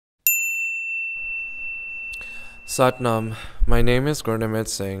Satnam, my name is Gurunimit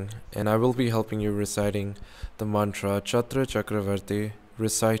Singh, and I will be helping you reciting the mantra Chatra Chakkra Vartee,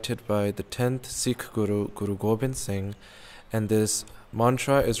 recited by the 10th Sikh Guru, Guru Gobind Singh, and this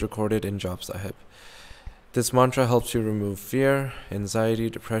mantra is recorded in Jap Sahib. This mantra helps you remove fear, anxiety,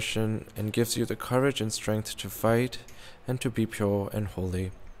 depression, and gives you the courage and strength to fight and to be pure and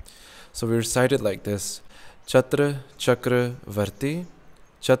holy. So we recite it like this: Chatra Chakkra Vartee,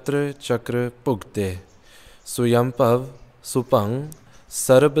 Chatra Chakkra Pugte, Suyampav Supang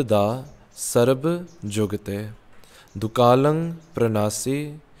Sarabda Sarab Jugate, Dukalang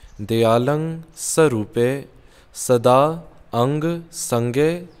Pranasi Deyalang Sarupe, Sada Ang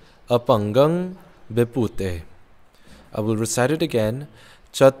Sange Apangang Bepute. I will recite it again.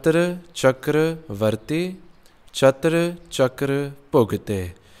 Chatra Chakra Vartee, Chatra Chakra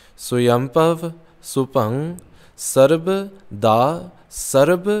Pugte, Suyampav Supang Sarab Da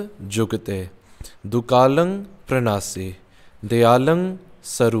Sarab Jugate, Dukalang Pranasi Deyalang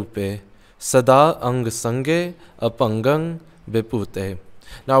Sarupe, Sada Ang Sange Apangang Bepute.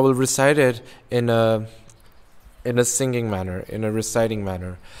 Now I will recite it in a singing manner, in a reciting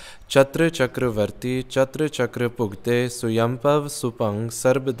manner. Chatra Chakra Vartee, Chatra Chakra Pugte, Suyampav Supang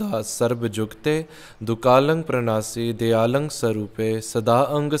Sarbda Sarb Jugte, Dukalang Pranasi Deyalang Sarupe, Sada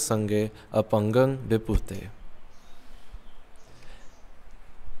Ang Sange Apangang Bepute.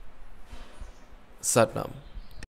 Satnam.